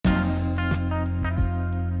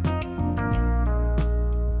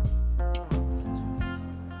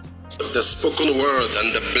of the spoken word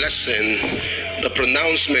and the blessing, the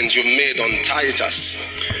pronouncement you made on Titus,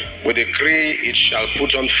 we decree it shall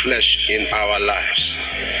put on flesh in our lives.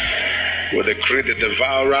 We decree the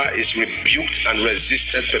devourer is rebuked and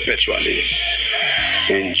resisted perpetually.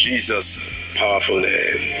 In Jesus' powerful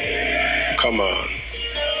name. Come on.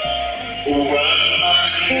 You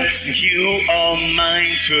are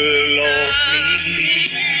mindful of me.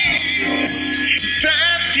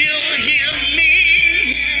 That you hear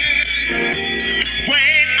me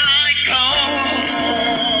when I call.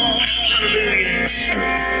 Hallelujah.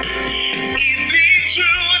 Is it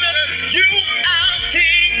true that you are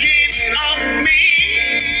thinking of me?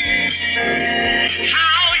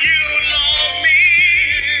 How you love me?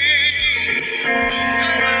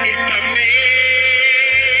 It's amazing.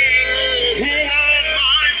 Who am I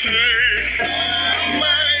saying?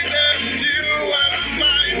 You are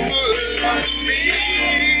mindful of me.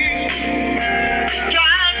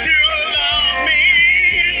 Does you love me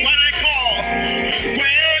when I call?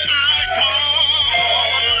 When I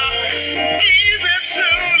call, is it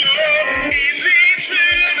true, Lord? Is it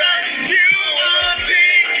true that you are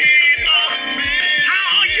thinking of me?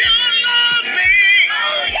 How you love me?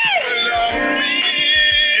 How you love me?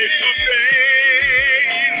 It's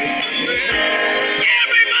amazing.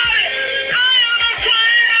 Everybody, I am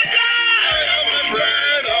afraid of God. I am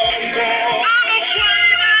afraid of God. I'm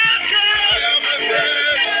afraid of God. I am afraid of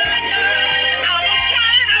God. I'm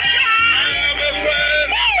afraid of God. I am afraid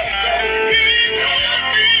of God. Because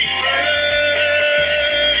He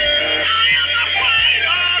I am afraid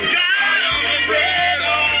of God. I am afraid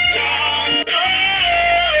of God. I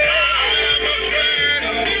am afraid of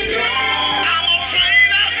God. I'm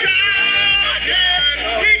afraid of God.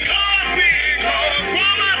 Because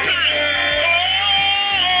one more time.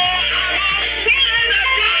 I'm afraid of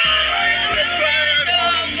God. I am afraid of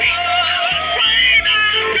God. I'm afraid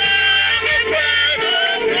of God. I'm afraid of God.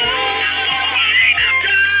 I'm afraid of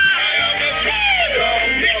God. I am afraid of God.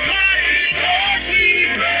 Because He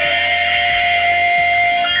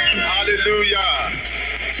Hallelujah.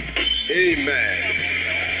 Amen.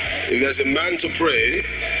 If there's a man to pray,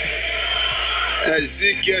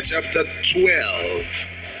 Ezekiel chapter 12,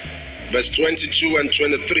 verse 22 and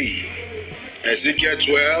 23. Ezekiel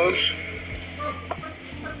 12,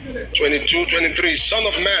 22, 23. Son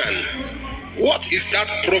of man, what is that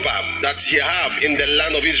proverb that ye have in the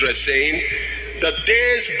land of Israel, saying, the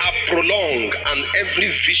days are prolonged and every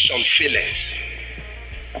vision faileth?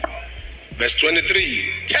 Verse 23.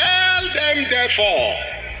 Tell them therefore,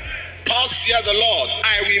 thus saith the Lord,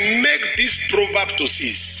 I will make this proverb to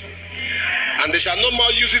cease, and they shall no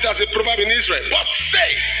more use it as a proverb in Israel, but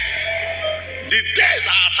say, the days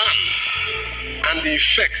are at hand, and the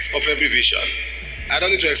effect of every vision. I don't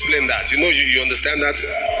need to explain that. You understand that?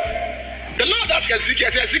 The Lord asked Ezekiel,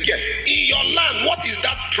 Ezekiel, in your land, what is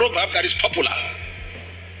that proverb that is popular?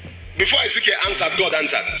 Before Ezekiel answered, God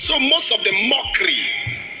answered. So most of the mockery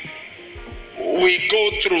we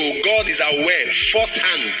go through, God is aware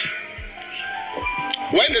firsthand.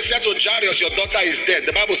 When they said to Jairus, your daughter is dead,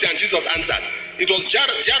 the Bible says, and Jesus answered. It was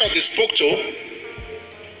Jairus they spoke to,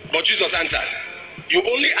 but Jesus answered. You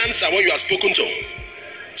only answer when you are spoken to.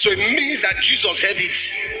 So it means that Jesus heard it.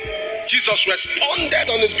 Jesus responded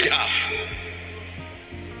on his behalf.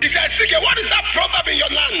 He said, Ezekiel, what is that proverb in your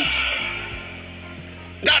land?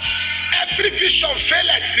 That every vision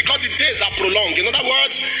faileth because the days are prolonged. In other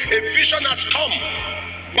words, a vision has come,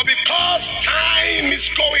 but because time is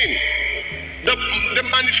going, the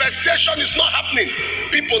manifestation is not happening.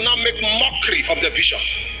 People now make mockery of the vision.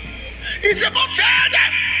 He said, but tell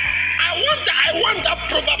them, I want that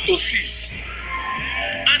proverb to cease,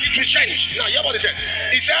 and it will change. Now hear what he said.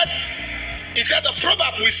 He said the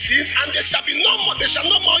proverb will cease, and they shall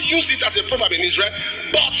no more use it as a proverb in Israel,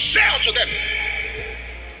 but say unto them,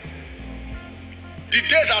 the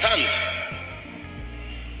days are at hand,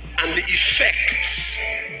 and the effects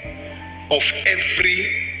of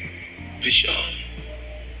every vision.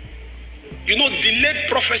 Delayed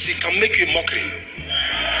prophecy can make you a mockery.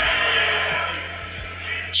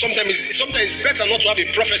 Sometimes it's better not to have a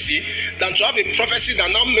prophecy than to have a prophecy that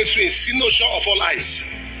now makes you a cynosure of all eyes.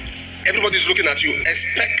 Everybody's looking at you,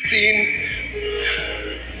 expecting.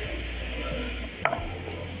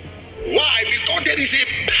 Why? Because there is a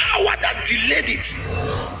power that delayed it.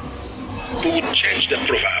 Who would change the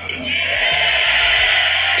proverb?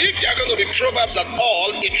 If there are going to be proverbs at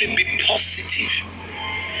all, it will be positive.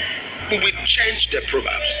 We will change the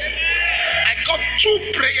proverbs. I got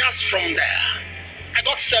 2 prayers from there. I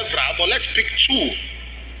got several, but let's pick 2.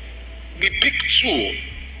 We pick 2.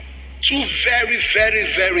 2 very, very,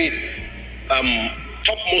 very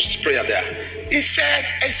topmost prayer there. He said,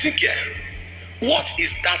 Ezekiel, what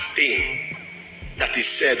is that thing that is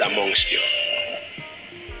said amongst you?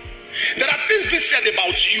 There are things being said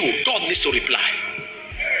about you. God needs to reply.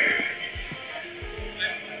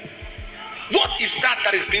 What is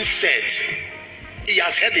that is being said? He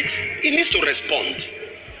has heard it. He needs to respond.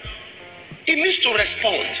 He needs to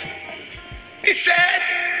respond. He said,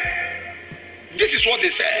 this is what they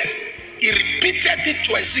said. He repeated it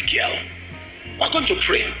to Ezekiel. We're going to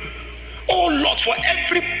pray. Oh Lord, for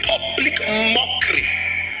every public mockery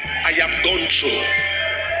I have gone through,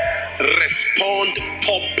 respond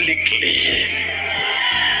publicly.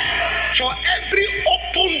 For every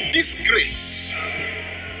open disgrace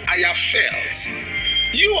I have felt,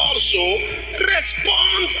 you also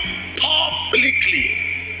respond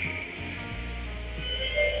publicly.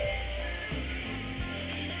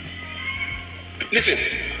 Listen,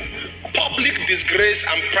 public disgrace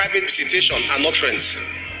and private visitation are not friends.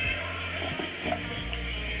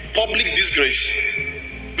 Public disgrace,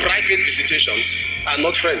 private visitations are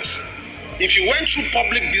not friends. If you went through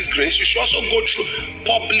public disgrace, you should also go through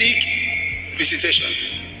public visitation.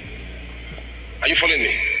 Are you following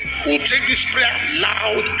me? We'll take this prayer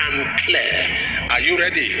loud and clear. Are you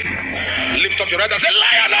ready? Lift up your right and say,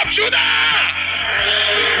 Lion of Judah!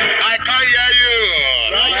 I can't hear you.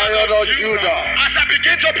 Lion of Judah. As I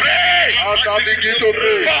begin to pray. As I begin to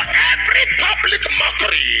pray. For every public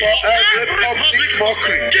mockery. For every public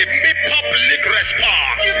mockery. Give me public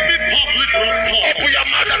response. Give me public response. Open your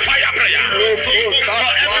mouth and fire prayer. For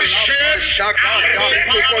every shame.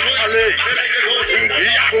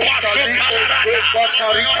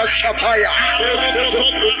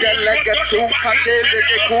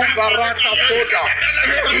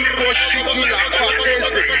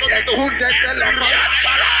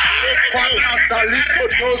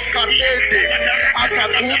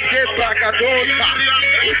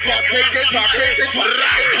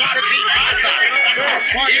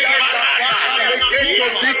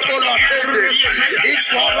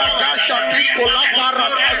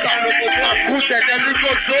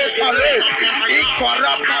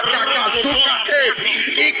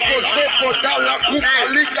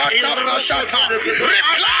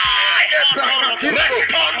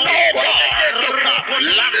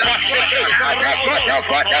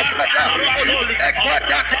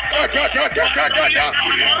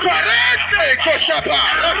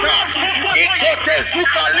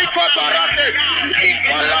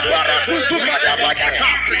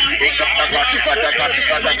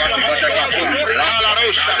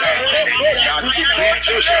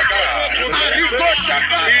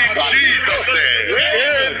 In Jesus' name.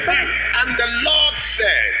 And the Lord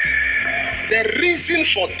said, the reason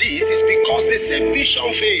for this is because they say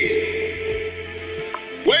vision fail.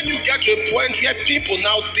 When you get to a point where people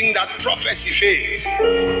now think that prophecy fails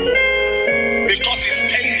because it's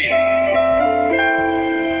pending,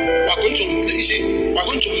 we're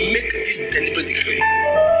going to make this deliberate decree.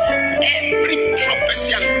 Every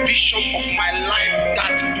prophecy and vision of my life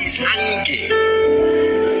that is hanging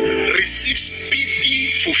receives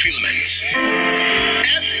speedy fulfillment.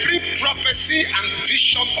 Every prophecy and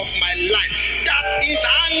vision of my life that is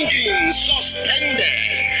hanging, suspended,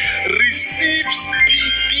 receives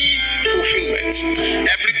speedy fulfillment.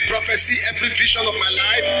 Every prophecy, every vision of my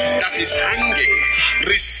life that is hanging,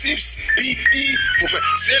 receives speedy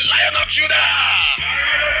fulfillment. Say, Lion of Judah!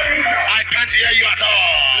 I can't hear you at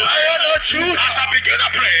all. Lion of Judah. As I begin to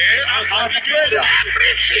pray,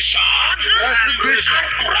 every vision and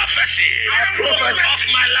prophecy of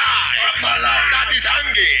my life that is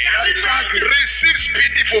hanging, receive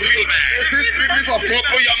speedy fulfillment.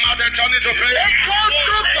 Open your mouth and turn it to prayer.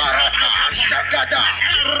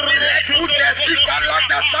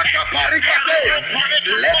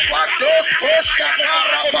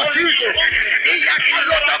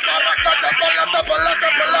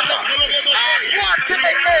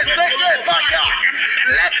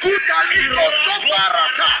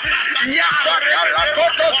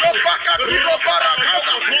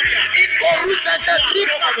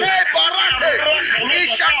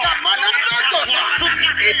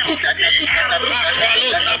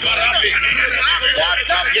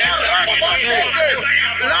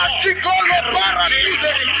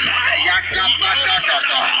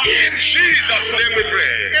 In Jesus' name we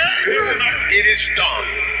pray. It is done.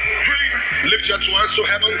 Lift your two hands to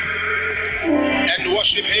heaven and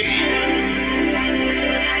worship Him.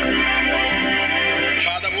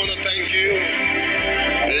 Father, I want to thank you.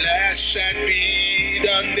 Blessed be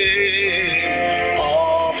the name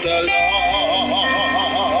of the Lord.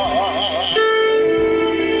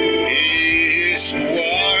 He is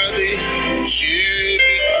worthy to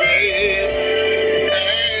be praised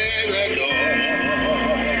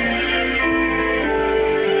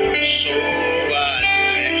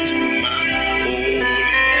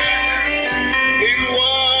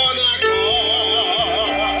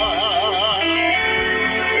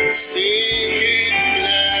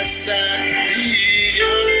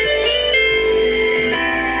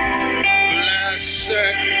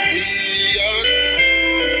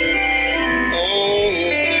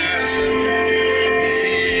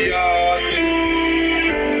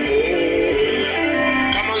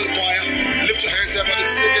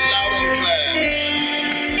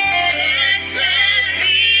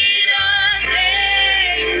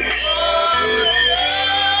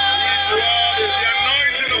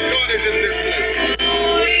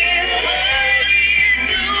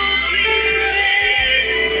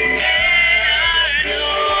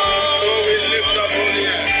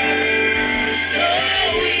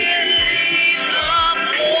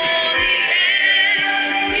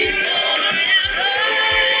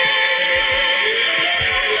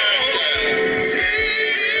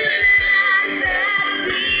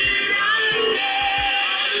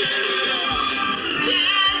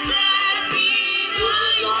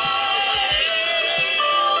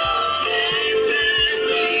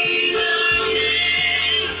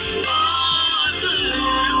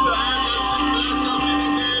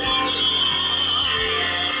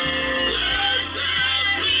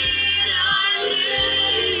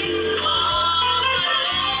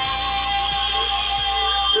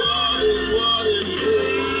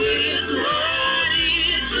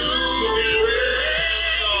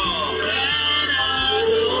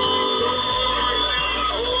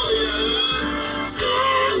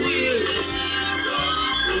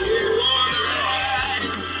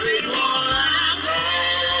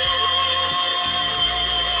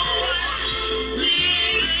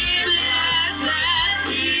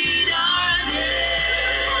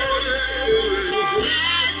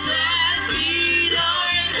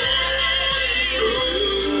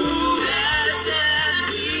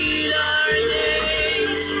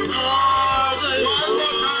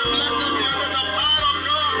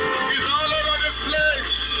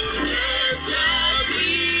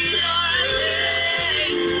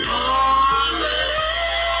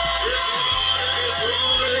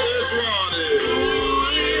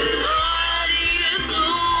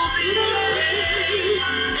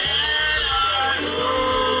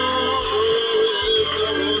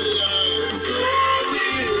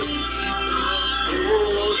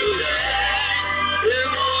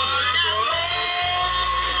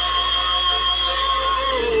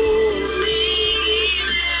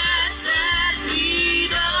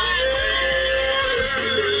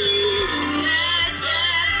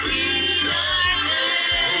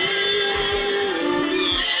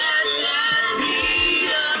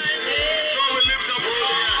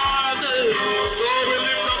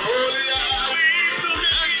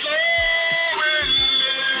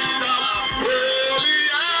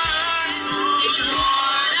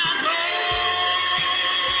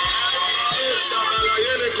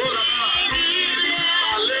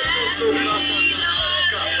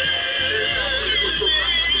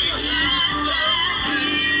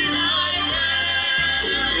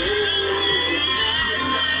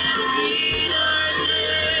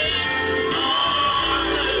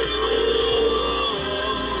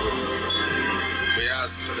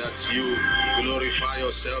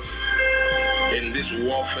this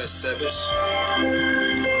warfare service.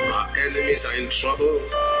 Our enemies are in trouble.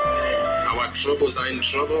 Our troubles are in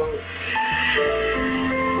trouble.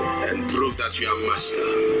 And prove that you are master.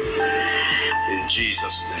 In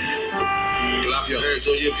Jesus' name. Clap your hands,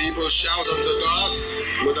 so you people shout unto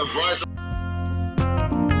God with a voice.